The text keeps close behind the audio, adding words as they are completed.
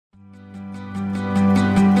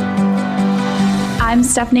I'm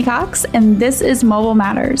Stephanie Cox, and this is Mobile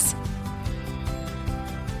Matters.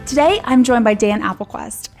 Today, I'm joined by Dan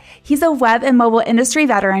Appelquist. He's a web and mobile industry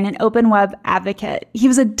veteran and open web advocate. He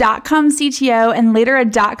was a .com CTO and later a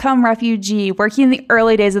 .com refugee working in the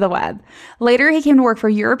early days of the web. Later, he came to work for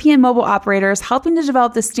European mobile operators, helping to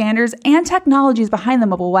develop the standards and technologies behind the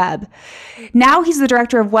mobile web. Now, he's the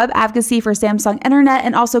director of web advocacy for Samsung Internet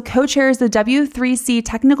and also co-chairs the W3C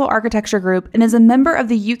Technical Architecture Group and is a member of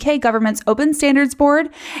the UK government's Open Standards Board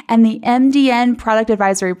and the MDN Product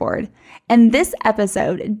Advisory Board. In this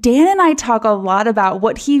episode, Dan and I talk a lot about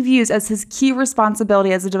what he views as his key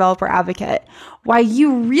responsibility as a developer advocate, why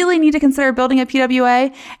you really need to consider building a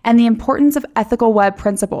PWA, and the importance of ethical web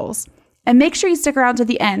principles. And make sure you stick around to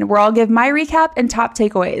the end, where I'll give my recap and top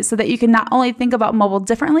takeaways so that you can not only think about mobile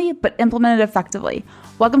differently, but implement it effectively.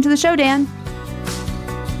 Welcome to the show, Dan.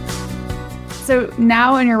 So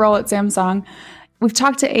now in your role at Samsung, we've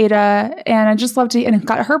talked to Ada, and I'd just love to and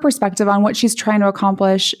got her perspective on what she's trying to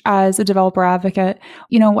accomplish as a developer advocate.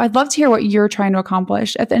 I'd love to hear what you're trying to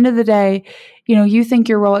accomplish. At the end of the day, you think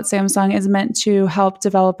your role at Samsung is meant to help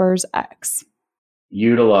developers X.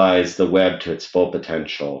 Utilize the web to its full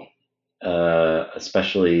potential,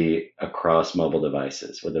 especially across mobile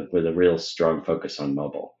devices, with a real strong focus on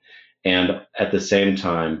mobile. And at the same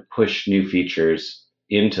time, push new features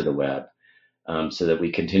into the web so that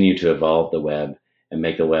we continue to evolve the web and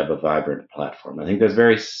make the web a vibrant platform. I think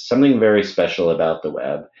there's something very special about the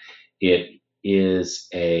web. It's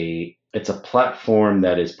a platform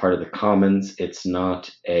that is part of the commons. It's not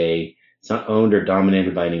owned or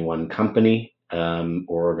dominated by any one company or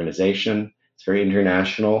organization. It's very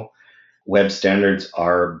international. Web standards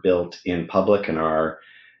are built in public and are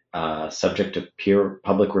subject to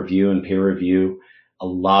public review and peer review. A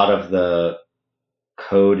lot of the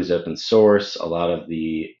code is open source. A lot of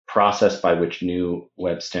the process by which new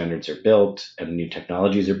web standards are built and new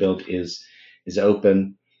technologies are built is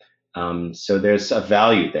open. So there's a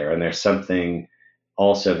value there, and there's something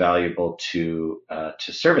also valuable to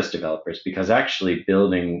service developers, because actually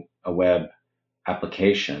building a web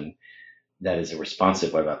application that is a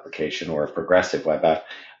responsive web application or a progressive web app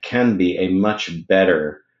can be a much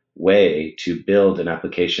better way to build an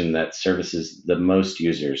application that services the most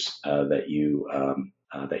users that you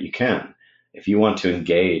can. If you want to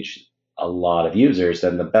engage a lot of users,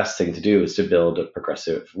 then the best thing to do is to build a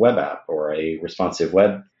progressive web app or a responsive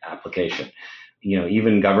web application.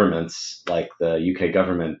 Even governments, like the UK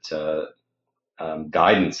government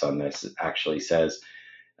guidance on this actually says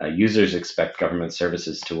users expect government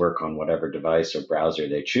services to work on whatever device or browser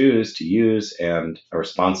they choose to use, and a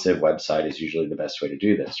responsive website is usually the best way to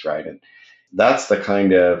do this, right? And that's the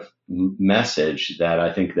kind of message that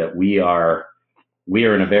I think that we are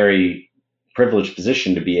in a very privileged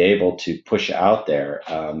position to be able to push out there.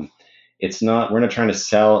 We're not trying to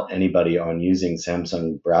sell anybody on using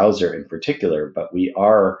Samsung browser in particular, but we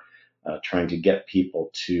are trying to get people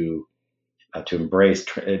to embrace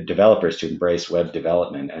developers to embrace web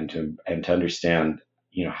development and to understand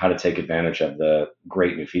how to take advantage of the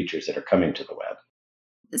great new features that are coming to the web.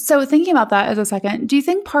 So thinking about that as a second, do you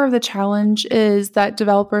think part of the challenge is that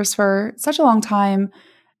developers for such a long time,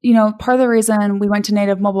 part of the reason we went to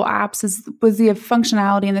native mobile apps was the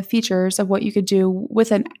functionality and the features of what you could do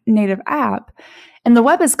with a native app. And the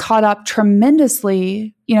web has caught up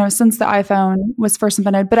tremendously, since the iPhone was first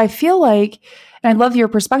invented. But I feel like, and I love your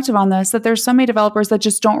perspective on this, that there's so many developers that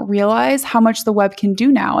just don't realize how much the web can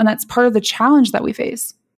do now. And that's part of the challenge that we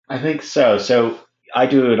face. I think so. So I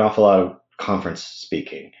do an awful lot of conference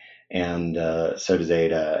speaking, and so does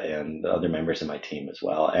Ada and other members of my team as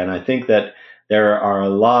well. And I think that there are a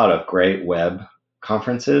lot of great web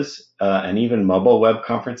conferences and even mobile web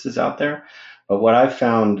conferences out there. But what I've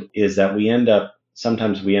found is that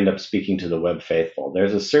sometimes we end up speaking to the web faithful.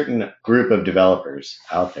 There's a certain group of developers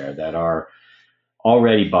out there that are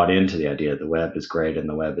already bought into the idea that the web is great and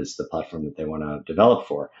the web is the platform that they want to develop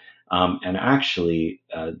for. And actually,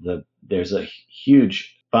 there's a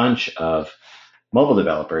huge bunch of mobile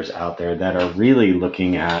developers out there that are really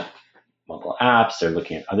looking at mobile apps. They're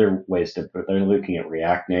looking at other ways they're looking at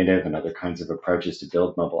React Native and other kinds of approaches to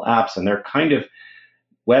build mobile apps. And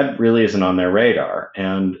web really isn't on their radar.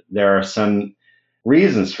 And there are some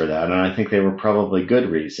reasons for that. And I think they were probably good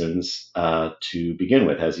reasons to begin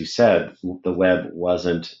with. As you said, the web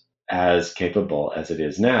wasn't as capable as it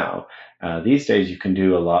is now. These days, you can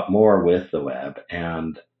do a lot more with the web.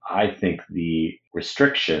 And I think the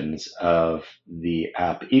restrictions of the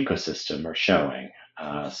app ecosystem are showing.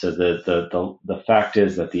 So the fact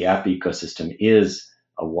is that the app ecosystem is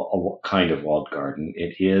a kind of walled garden.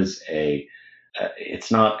 It's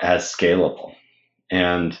not as scalable.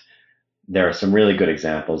 And there are some really good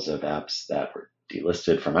examples of apps that were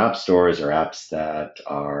delisted from app stores or apps that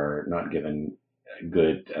are not given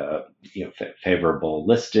good, favorable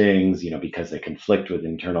listings, because they conflict with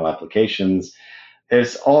internal applications.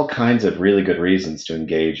 There's all kinds of really good reasons to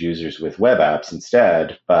engage users with web apps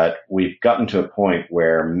instead, but we've gotten to a point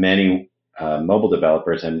where many mobile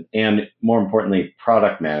developers and more importantly,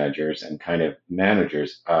 product managers and kind of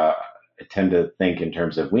managers tend to think in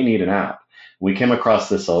terms of we need an app. We came across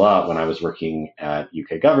this a lot when I was working at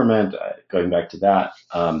UK government, going back to that,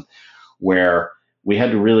 where we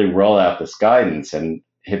had to really roll out this guidance and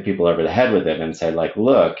hit people over the head with it and say, like,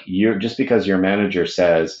 look, you're just because your manager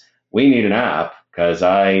says we need an app because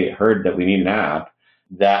I heard that we need an app,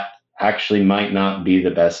 that actually might not be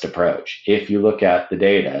the best approach. If you look at the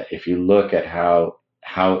data, if you look at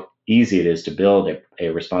how easy it is to build a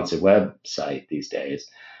responsive website these days,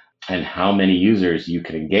 and how many users you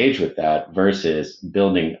can engage with that versus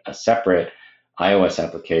building a separate iOS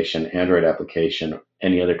application, Android application,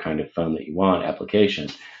 any other kind of phone that you want application,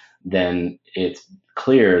 then it's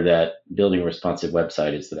clear that building a responsive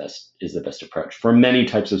website is the best approach for many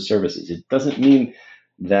types of services. It doesn't mean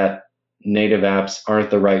that native apps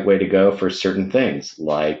aren't the right way to go for certain things,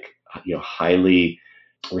 like highly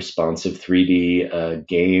responsive 3D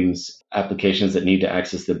games, applications that need to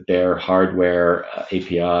access the bare hardware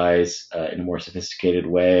APIs in a more sophisticated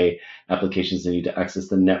way, applications that need to access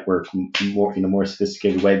the network more in a more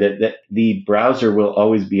sophisticated way. That the browser will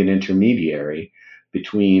always be an intermediary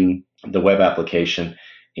between the web application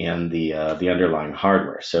and the underlying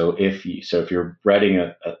hardware. So if you're writing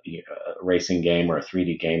a racing game or a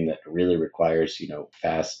 3D game that really requires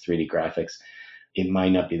fast 3D graphics, it might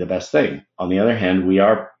not be the best thing. On the other hand, we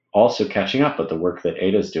are also catching up with the work that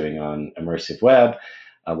Ada is doing on immersive web,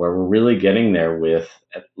 where we're really getting there with,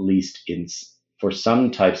 at least for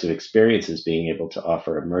some types of experiences, being able to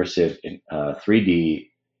offer immersive 3D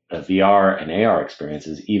VR and AR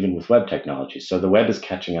experiences, even with web technology. So the web is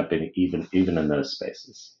catching up even in those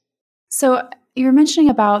spaces. So you were mentioning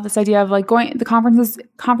about this idea of like going the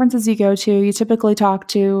conferences you go to, you typically talk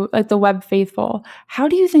to like the web faithful. How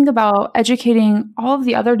do you think about educating all of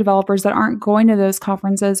the other developers that aren't going to those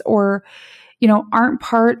conferences or, aren't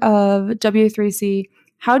part of W3C?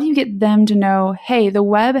 How do you get them to know, hey, the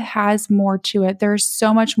web has more to it. There's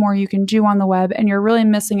so much more you can do on the web and you're really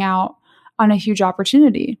missing out on a huge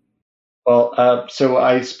opportunity? Well, so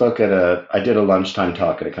I did a lunchtime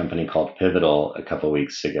talk at a company called Pivotal a couple of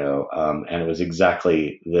weeks ago, and it was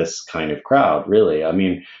exactly this kind of crowd, really. I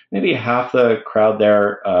mean, maybe half the crowd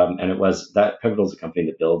there, and it was that Pivotal is a company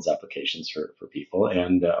that builds applications for people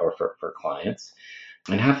and or for clients,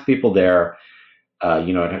 and half the people there,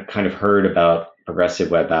 had kind of heard about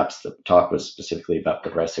progressive web apps. The talk was specifically about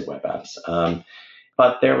progressive web apps,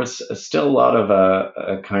 but there was still a lot of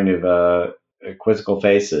a kind of quizzical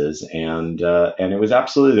faces, and it was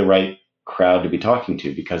absolutely the right crowd to be talking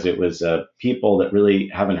to because it was people that really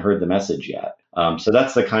haven't heard the message yet. So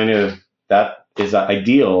that's that's an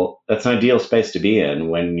ideal space to be in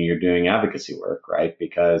when you're doing advocacy work, right?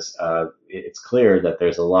 Because it's clear that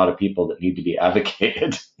there's a lot of people that need to be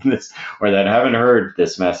advocated or that haven't heard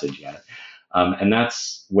this message yet, and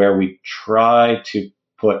that's where we try to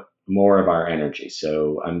put more of our energy.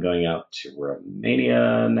 So I'm going out to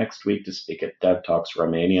Romania next week to speak at DevTalks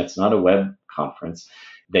Romania. It's not a web conference.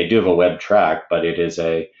 They do have a web track, but it is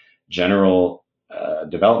a general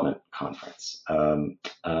development conference.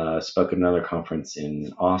 Spoke at another conference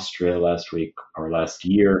in Austria last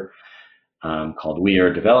year called We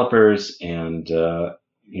Are Developers. And,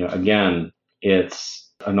 again,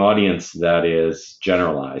 it's an audience that is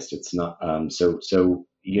generalized. It's not,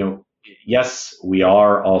 yes, we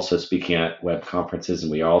are also speaking at web conferences,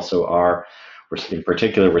 and we're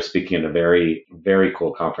speaking at a very, very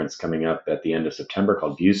cool conference coming up at the end of September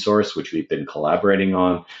called ViewSource, which we've been collaborating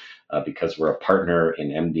on because we're a partner in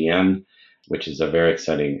MDN, which is a very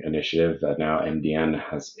exciting initiative. Now MDN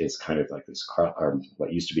is kind of like this,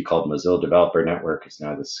 what used to be called Mozilla Developer Network is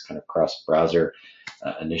now this kind of cross-browser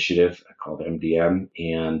initiative called MDN,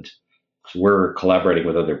 and so we're collaborating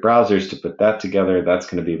with other browsers to put that together. That's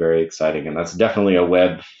going to be very exciting, and that's definitely a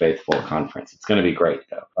web faithful conference. It's going to be great,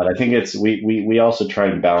 though. But I think we also try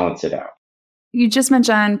and balance it out. You just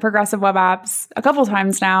mentioned progressive web apps a couple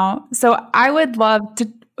times now. So I would love to,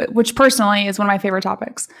 which personally is one of my favorite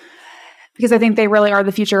topics, because I think they really are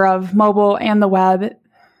the future of mobile and the web.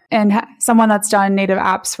 And someone that's done native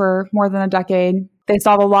apps for more than a decade, they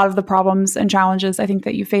solve a lot of the problems and challenges I think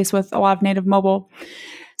that you face with a lot of native mobile.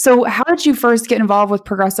 So how did you first get involved with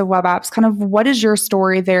progressive web apps? Kind of what is your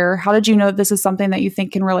story there? How did you know this is something that you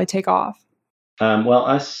think can really take off? Well,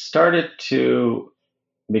 I started to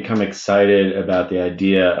become excited about the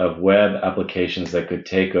idea of web applications that could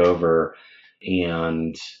take over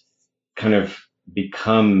and kind of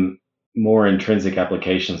become more intrinsic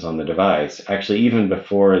applications on the device. Actually, even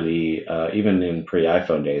before even in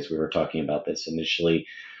pre-iPhone days, we were talking about this initially.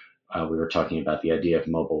 We were talking about the idea of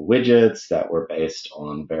mobile widgets that were based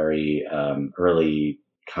on very early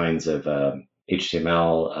kinds of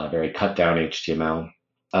HTML, very cut down HTML.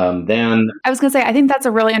 Then I was going to say, I think that's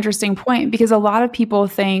a really interesting point because a lot of people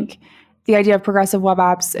think the idea of progressive web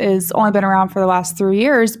apps has only been around for the last 3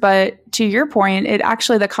 years. But to your point,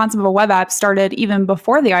 the concept of a web app started even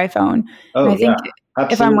before the iPhone. Oh, and I think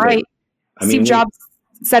absolutely. If I'm right, Steve Jobs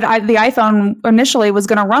said the iPhone initially was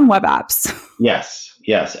going to run web apps.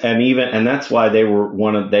 Yes, and that's why they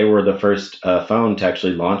were the first phone to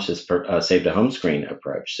actually launch this save to home screen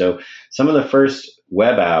approach. So some of the first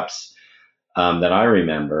web apps that I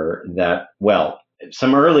remember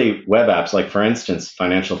some early web apps, like for instance,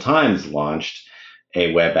 Financial Times launched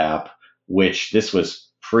a web app, which this was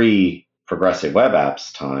pre-progressive web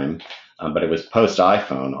apps time, but it was post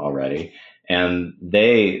iPhone already, and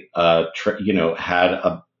they had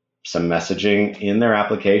some messaging in their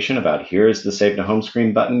application about here's the save to home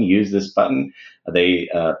screen button, use this button. They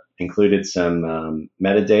included some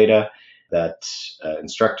metadata that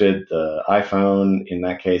instructed the iPhone, in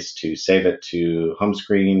that case, to save it to home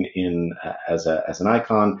screen as an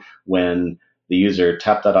icon. When the user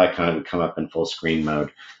tapped that icon, it would come up in full screen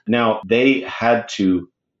mode. Now, they had to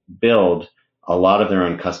build a lot of their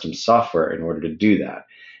own custom software in order to do that.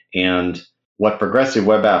 And what progressive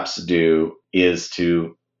web apps do is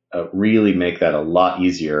to really make that a lot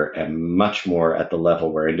easier and much more at the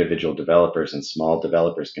level where individual developers and small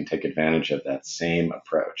developers can take advantage of that same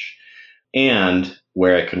approach, and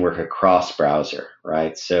where it can work across browser,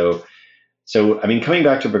 right? So I mean, coming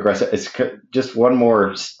back to progressive, it's just one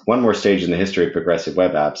more stage in the history of progressive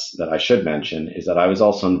web apps that I should mention is that I was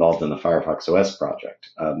also involved in the Firefox OS project.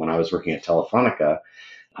 When I was working at Telefonica,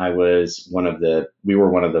 we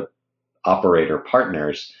were one of the operator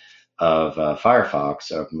partners of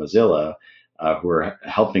Firefox, of Mozilla, who were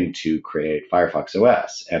helping to create Firefox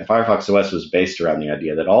OS. And Firefox OS was based around the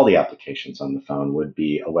idea that all the applications on the phone would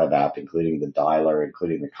be a web app, including the dialer,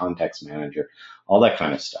 including the context manager, all that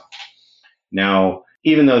kind of stuff. Now,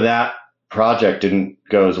 even though that project didn't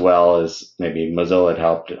go as well as maybe Mozilla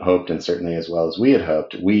had hoped, and certainly as well as we had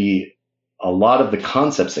hoped, a lot of the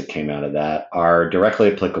concepts that came out of that are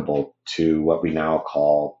directly applicable to what we now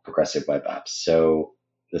call progressive web apps. So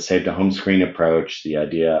the save to home screen approach, the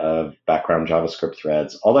idea of background JavaScript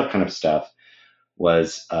threads, all that kind of stuff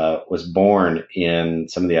was born in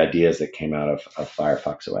some of the ideas that came out of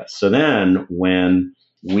Firefox OS. So then when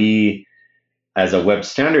we, as a web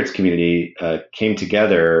standards community, came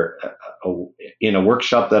together in a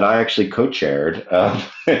workshop that I actually co-chaired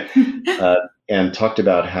and talked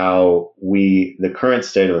about how the current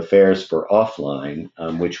state of affairs for offline,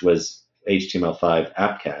 which was HTML5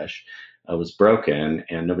 app cache, was broken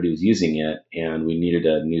and nobody was using it, and we needed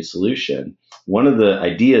a new solution. One of the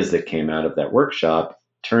ideas that came out of that workshop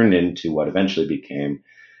turned into what eventually became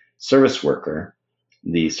Service Worker,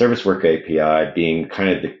 the Service Worker API being kind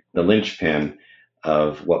of the linchpin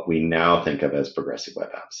of what we now think of as progressive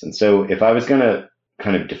web apps. And so if I was going to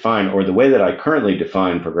kind of define, or the way that I currently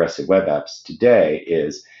define progressive web apps today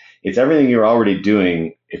is it's everything you're already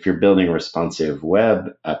doing if you're building a responsive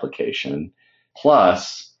web application,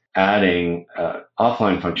 plus adding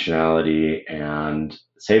offline functionality and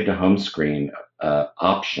save to home screen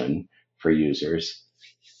option for users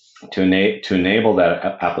to enable that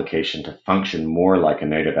application to function more like a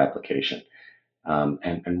native application.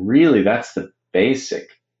 And really, that's the basic,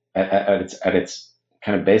 at its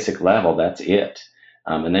kind of basic level, that's it.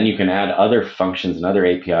 And then you can add other functions and other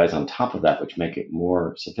APIs on top of that, which make it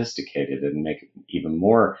more sophisticated and make it even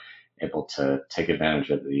more able to take advantage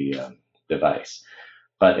of the device.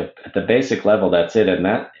 But at the basic level, that's it. And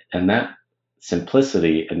that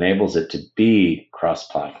simplicity enables it to be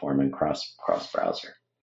cross-platform and cross-browser.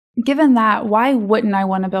 Given that, why wouldn't I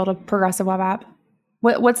want to build a progressive web app?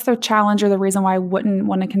 What's the challenge or the reason why I wouldn't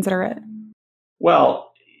want to consider it?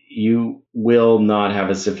 Well, you will not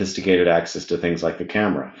have a sophisticated access to things like the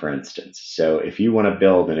camera, for instance. So if you want to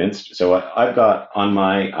build so I've got on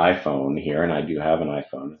my iPhone here, and I do have an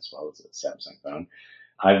iPhone as well as a Samsung phone,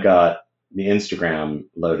 I've got the Instagram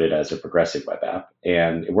loaded as a progressive web app,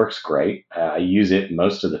 and it works great. I use it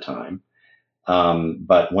most of the time.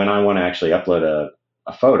 But when I want to actually upload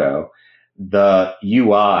a photo, the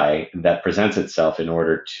UI that presents itself in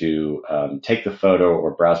order to take the photo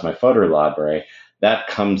or browse my photo library,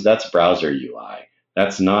 that's browser UI.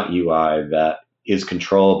 That's not UI that is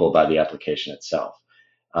controllable by the application itself.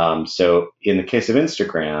 So in the case of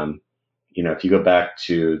Instagram, if you go back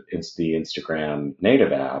to the Instagram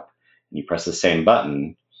native app and you press the same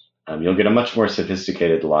button, you'll get a much more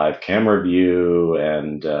sophisticated live camera view,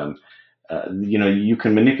 and you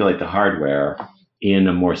can manipulate the hardware in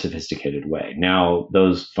a more sophisticated way. Now,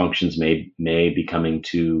 those functions may be coming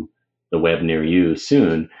to the web near you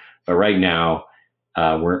soon, but right now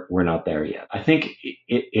we're not there yet. I think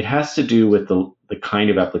it has to do with the kind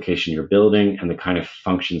of application you're building and the kind of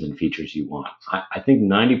functions and features you want. I think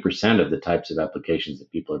 90% of the types of applications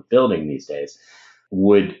that people are building these days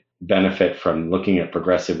would benefit from looking at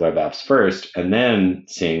progressive web apps first and then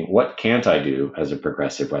seeing what can't I do as a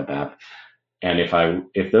progressive web app. And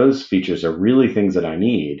if those features are really things that I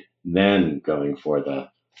need, then going for the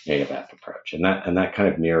native app approach. And that kind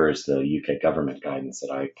of mirrors the UK government guidance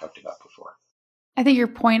that I talked about before. I think your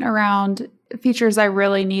point around features I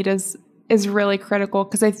really need is really critical,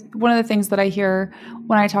 because one of the things that I hear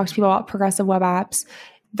when I talk to people about progressive web apps,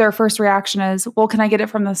 their first reaction is, well, can I get it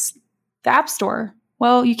from the App Store?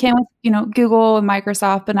 Well, you can with Google and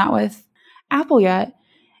Microsoft, but not with Apple yet.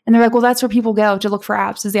 And they're like, well, that's where people go to look for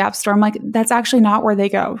apps, is the App Store. I'm like, that's actually not where they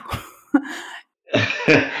go.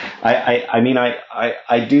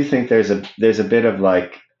 I do think there's a bit of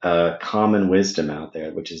like common wisdom out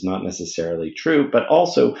there, which is not necessarily true, but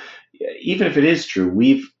also, even if it is true,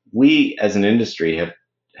 we as an industry have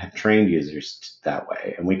trained users that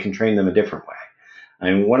way, and we can train them a different way.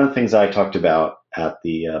 I mean, one of the things I talked about at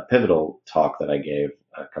the Pivotal talk that I gave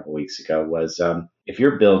a couple weeks ago was if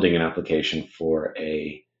you're building an application for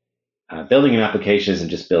building an application isn't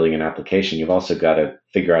just building an application. You've also got to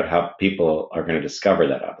figure out how people are going to discover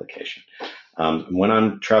that application. When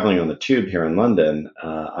I'm traveling on the tube here in London,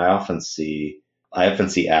 I often see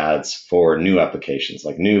ads for new applications,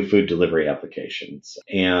 like new food delivery applications.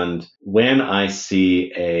 And when I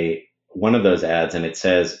see one of those ads and it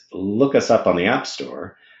says, look us up on the App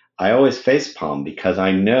Store, I always facepalm, because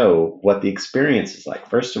I know what the experience is like.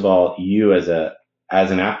 First of all, you as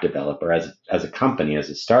an app developer, as a company, as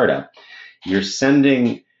a startup, you're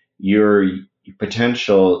sending your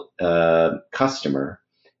potential customer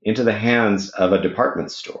into the hands of a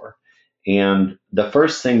department store. And the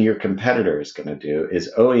first thing your competitor is going to do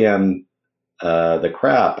is OEM the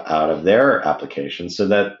crap out of their application, so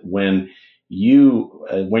that when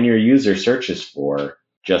your user searches for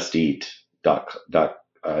Just Eat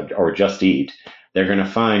or Just Eat, they're going to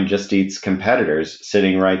find Just Eat's competitors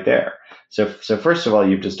sitting right there. So first of all,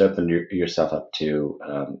 you've just opened yourself up to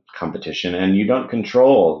competition, and you don't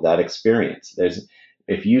control that experience.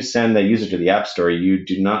 If you send the user to the App Store, you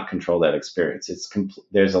do not control that experience.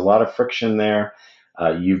 There's a lot of friction there.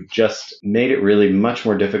 You've just made it really much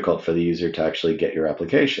more difficult for the user to actually get your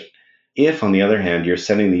application. If, on the other hand, you're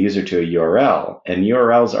sending the user to a URL, and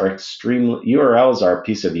URLs are a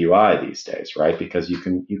piece of UI these days, right? Because you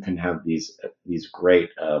can have these great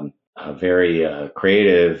very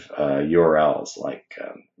creative URLs like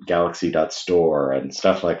galaxy.store and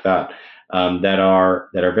stuff like that, that are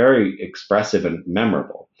very expressive and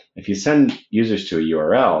memorable. If you send users to a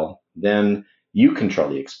URL, then you control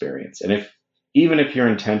the experience. And even if your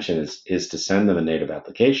intention is to send them a native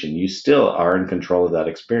application, you still are in control of that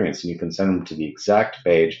experience, and you can send them to the exact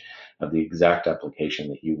page of the exact application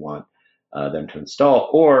that you want them to install.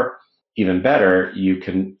 Or even better, you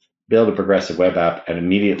can build a progressive web app and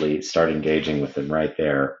immediately start engaging with them right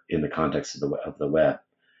there in the context of the web.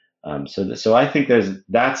 So I think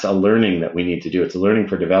that's a learning that we need to do. It's a learning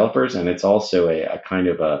for developers, and it's also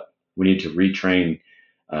we need to retrain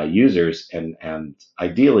users and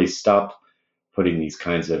ideally stop putting these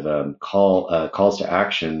kinds of calls to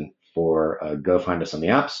action for go find us on the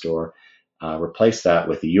App Store. Replace that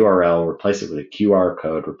with a URL, replace it with a QR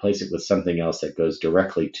code, replace it with something else that goes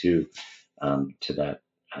directly to that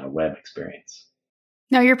web experience.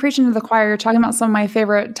 No, you're preaching to the choir. You're talking about some of my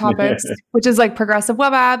favorite topics, which is like progressive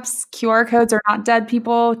web apps. QR codes are not dead,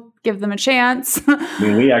 people. Give them a chance. I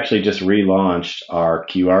mean, we actually just relaunched our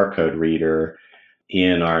QR code reader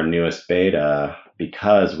in our newest beta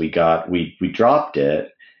because we dropped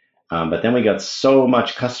it, but then we got so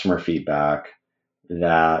much customer feedback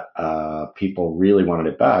that people really wanted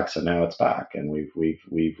it back. So now it's back, and we've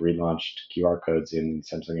relaunched QR codes in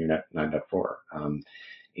Samsung Internet 9.4.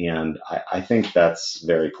 And I think that's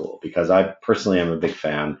very cool, because I personally am a big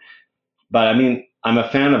fan. But I mean, I'm a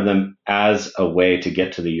fan of them as a way to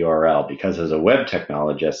get to the URL, because as a web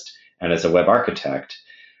technologist and as a web architect,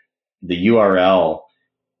 the URL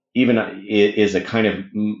even is a kind of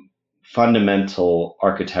fundamental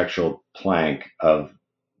architectural plank of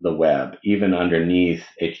the web. Even underneath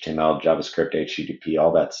HTML, JavaScript, HTTP,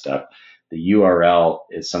 all that stuff, the URL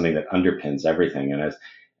is something that underpins everything. And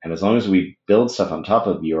And as long as we build stuff on top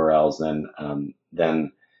of URLs,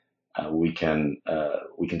 then we can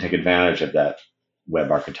take advantage of that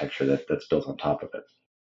web architecture that's built on top of it.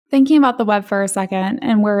 Thinking about the web for a second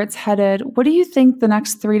and where it's headed, what do you think the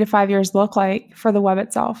next 3 to 5 years look like for the web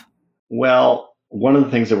itself? Well, one of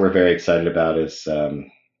the things that we're very excited about is the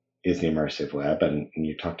immersive web, and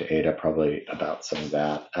you talked to Ada probably about some of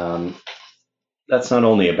that. That's not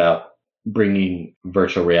only about bringing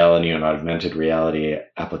virtual reality and augmented reality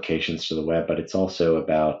applications to the web, but it's also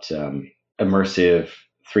about immersive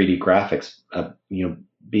 3D graphics.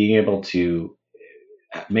 Being able to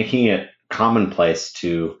making it commonplace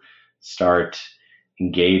to start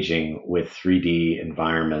engaging with 3D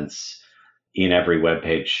environments in every web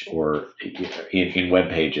page or in web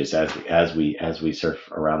pages as we surf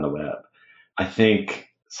around the web. I think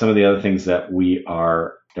some of the other things that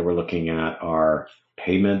we're looking at are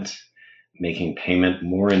payment, making payment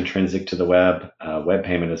more intrinsic to the web. Web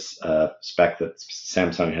payment is a spec that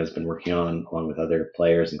Samsung has been working on along with other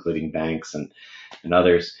players, including banks and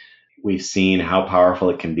others. We've seen how powerful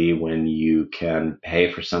it can be when you can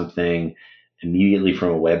pay for something immediately from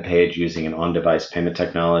a web page using an on-device payment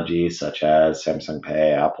technology such as Samsung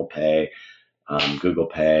Pay, Apple Pay, Google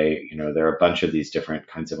Pay. There are a bunch of these different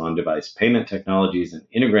kinds of on-device payment technologies, and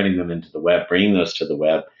integrating them into the web, bringing those to the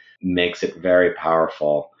web, makes it very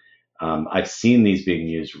powerful. I've seen these being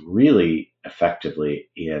used really effectively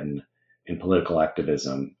in political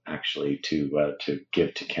activism, actually, to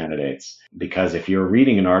give to candidates. Because if you're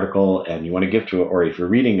reading an article and you want to give to, or if you're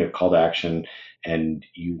reading a call to action and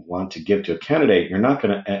you want to give to a candidate, you're not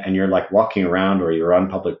going to, and you're like walking around, or you're on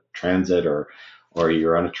public transit, or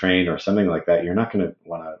you're on a train or something like that, you're not going to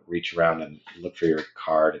want to reach around and look for your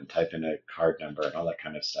card and type in a card number and all that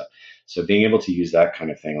kind of stuff. So being able to use that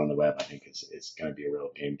kind of thing on the web, I think, is going to be a real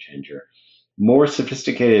game changer. More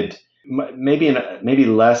sophisticated, maybe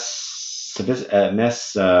less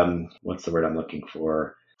what's the word I'm looking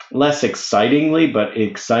for? Less excitingly, but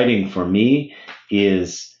exciting for me,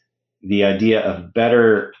 is the idea of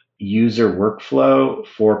better user workflow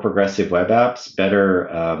for progressive web apps, better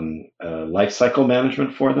lifecycle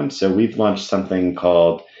management for them. So we've launched something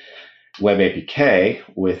called Web APK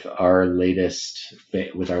with our latest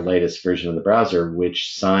version of the browser,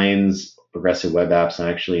 which signs progressive web apps and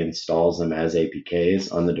actually installs them as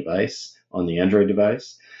APKs on the device, on the Android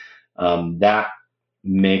device. That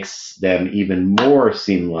makes them even more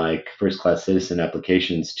seem like first-class citizen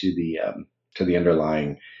applications to the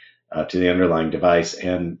underlying device,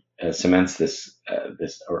 and cements this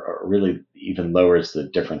or really even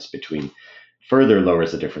further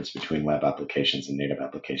lowers the difference between web applications and native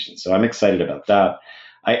applications. So I'm excited about that.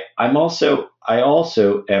 I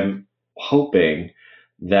also am hoping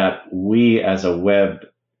that we as a web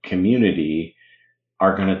community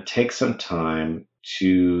are going to take some time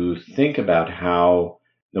to think about how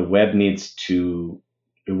the web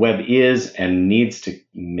is and needs to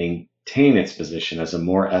maintain its position as a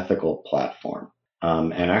more ethical platform.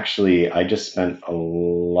 And actually, I just spent a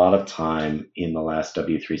lot of time in the last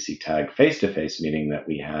W3C Tag face-to-face meeting that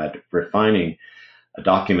we had refining a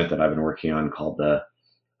document that I've been working on called the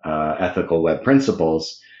Ethical Web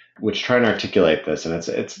Principles, which try and articulate this. And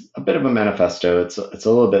it's a bit of a manifesto. It's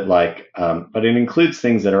a little bit like, but it includes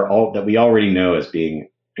things that we already know as being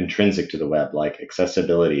intrinsic to the web, like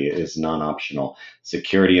accessibility is non-optional,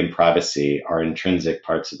 security and privacy are intrinsic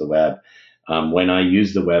parts of the web. When I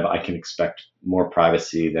use the web, I can expect more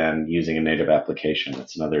privacy than using a native application.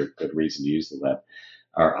 That's another good reason to use the web.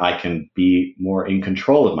 Or I can be more in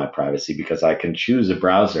control of my privacy because I can choose a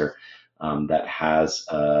browser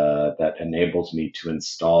that enables me to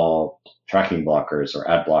install tracking blockers or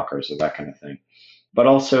ad blockers or that kind of thing. But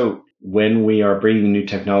also, when we are bringing new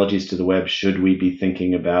technologies to the web, should we be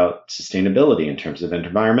thinking about sustainability in terms of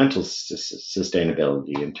environmental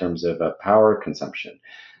sustainability, in terms of power consumption?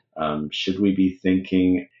 Should we be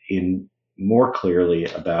thinking more clearly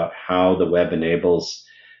about how the web enables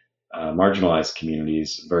marginalized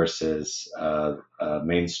communities versus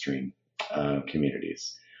mainstream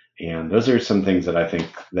communities? And those are some things that I think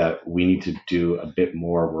that we need to do a bit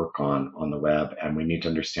more work on the web. And we need to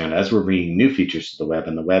understand, as we're bringing new features to the web,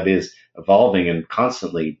 and the web is evolving and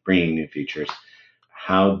constantly bringing new features,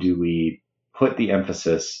 how do we put the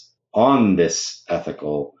emphasis on this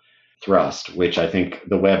ethical thrust, which I think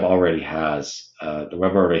the web already has. The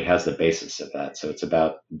web already has the basis of that. So it's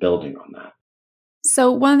about building on that.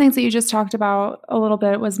 So one of the things that you just talked about a little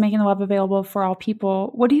bit was making the web available for all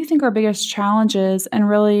people. What do you think are biggest challenges in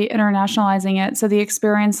really internationalizing it? So the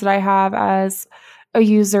experience that I have as a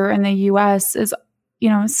user in the US is,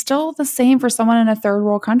 still the same for someone in a third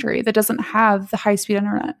world country that doesn't have the high-speed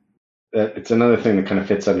internet. it's another thing that kind of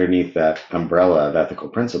fits underneath that umbrella of ethical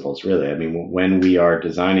principles, really. I mean, when we are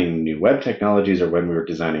designing new web technologies or when we're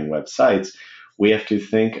designing websites, we have to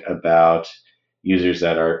think about users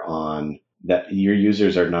that are on, that your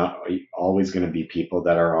users are not always going to be people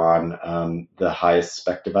that are on the highest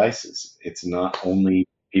spec devices. It's not only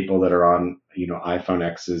people that are on, iPhone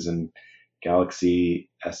X's and Galaxy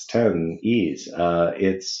S10es.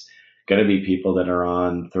 It's going to be people that are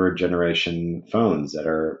on third generation phones that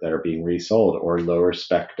are being resold, or lower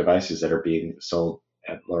spec devices that are being sold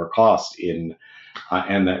at lower cost and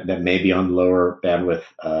that may be on lower bandwidth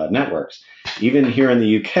networks. Even here in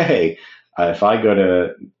the UK, if I go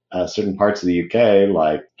to certain parts of the UK,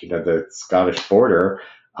 like the Scottish border,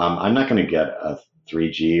 I'm not going to get a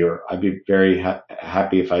 3G, or I'd be very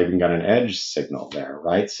happy if I even got an edge signal there,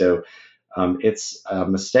 right? So it's a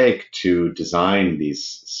mistake to design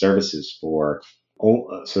these services so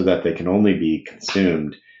that they can only be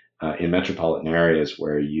consumed in metropolitan areas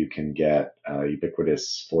where you can get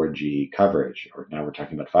ubiquitous 4G coverage, or now we're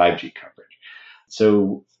talking about 5G coverage.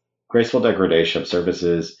 So graceful degradation of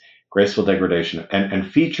services, graceful degradation, and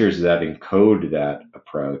features that encode that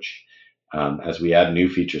approach as we add new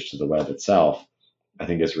features to the web itself, I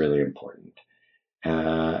think is really important.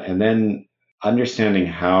 And then understanding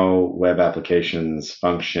how web applications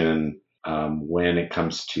function when it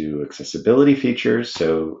comes to accessibility features,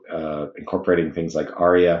 so incorporating things like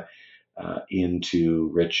ARIA into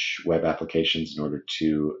rich web applications in order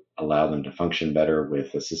to allow them to function better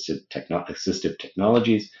with assistive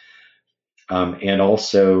technologies, and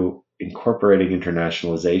also incorporating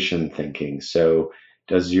internationalization thinking. So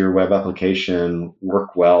does your web application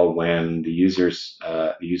work well when the user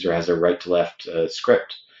has a right to left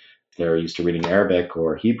script? If they're used to reading Arabic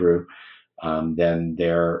or Hebrew, then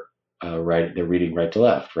they're reading right to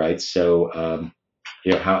left, right? So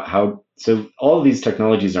so all of these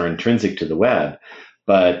technologies are intrinsic to the web,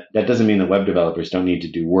 but that doesn't mean that web developers don't need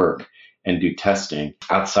to do work and do testing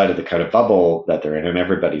outside of the kind of bubble that they're in, and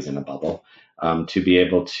everybody's in a bubble, to be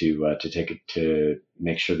able to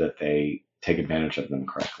make sure that they take advantage of them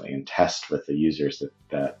correctly and test with the users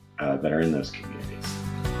that are in those communities.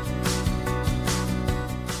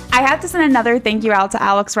 I have to send another thank you out to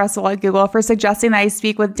Alex Russell at Google for suggesting that I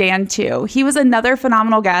speak with Dan too. He was another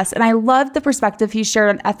phenomenal guest, and I loved the perspective he shared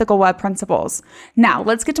on ethical web principles. Now,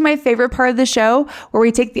 let's get to my favorite part of the show, where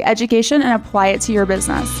we take the education and apply it to your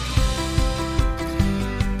business.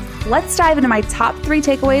 Let's dive into my top 3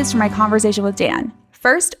 takeaways from my conversation with Dan.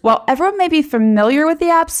 First, while everyone may be familiar with the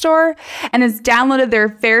App Store and has downloaded their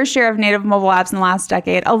fair share of native mobile apps in the last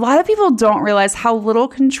decade, a lot of people don't realize how little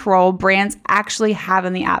control brands actually have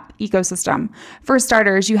in the app ecosystem. For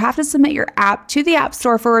starters, you have to submit your app to the App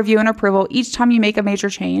Store for review and approval each time you make a major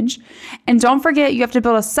change. And don't forget, you have to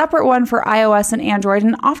build a separate one for iOS and Android,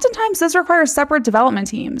 and oftentimes this requires separate development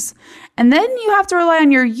teams. And then you have to rely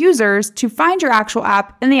on your users to find your actual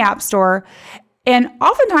app in the App Store. And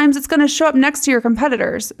oftentimes it's going to show up next to your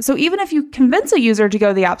competitors. So even if you convince a user to go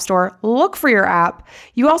to the App Store, look for your app,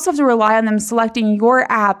 you also have to rely on them selecting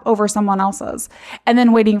your app over someone else's and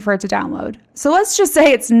then waiting for it to download. So let's just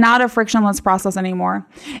say it's not a frictionless process anymore,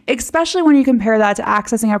 especially when you compare that to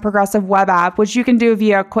accessing a progressive web app, which you can do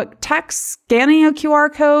via quick text, scanning a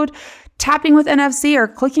QR code, tapping with NFC, or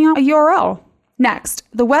clicking on a URL. Next,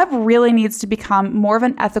 the web really needs to become more of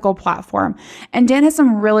an ethical platform, and Dan has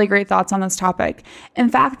some really great thoughts on this topic. In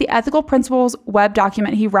fact, the Ethical Principles web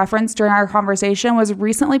document he referenced during our conversation was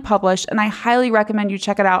recently published, and I highly recommend you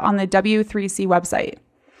check it out on the W3C website.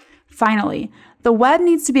 Finally, the web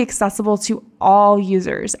needs to be accessible to all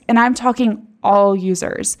users, and I'm talking all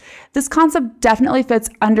users. This concept definitely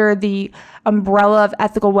fits under the umbrella of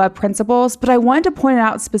ethical web principles, but I wanted to point it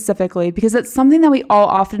out specifically because it's something that we all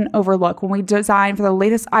often overlook when we design for the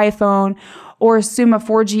latest iPhone or assume a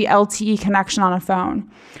 4G LTE connection on a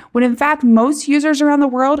phone, when in fact most users around the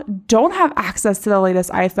world don't have access to the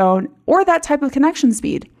latest iPhone or that type of connection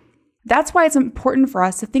speed. That's why it's important for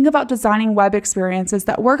us to think about designing web experiences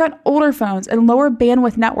that work on older phones and lower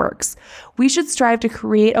bandwidth networks. We should strive to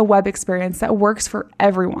create a web experience that works for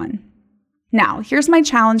everyone. Now, here's my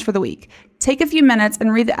challenge for the week. Take a few minutes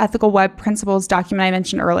and read the Ethical Web Principles document I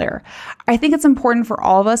mentioned earlier. I think it's important for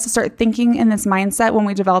all of us to start thinking in this mindset when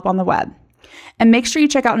we develop on the web. And make sure you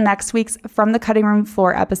check out next week's From the Cutting Room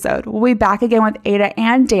Floor episode. We'll be back again with Ada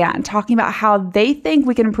and Dan talking about how they think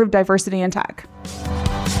we can improve diversity in tech.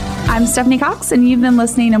 I'm Stephanie Cox, and you've been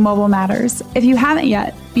listening to Mobile Matters. If you haven't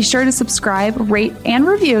yet, be sure to subscribe, rate, and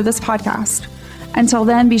review this podcast. Until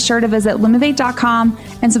then, be sure to visit Limivate.com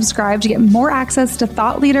and subscribe to get more access to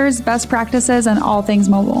thought leaders, best practices, and all things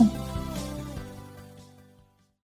mobile.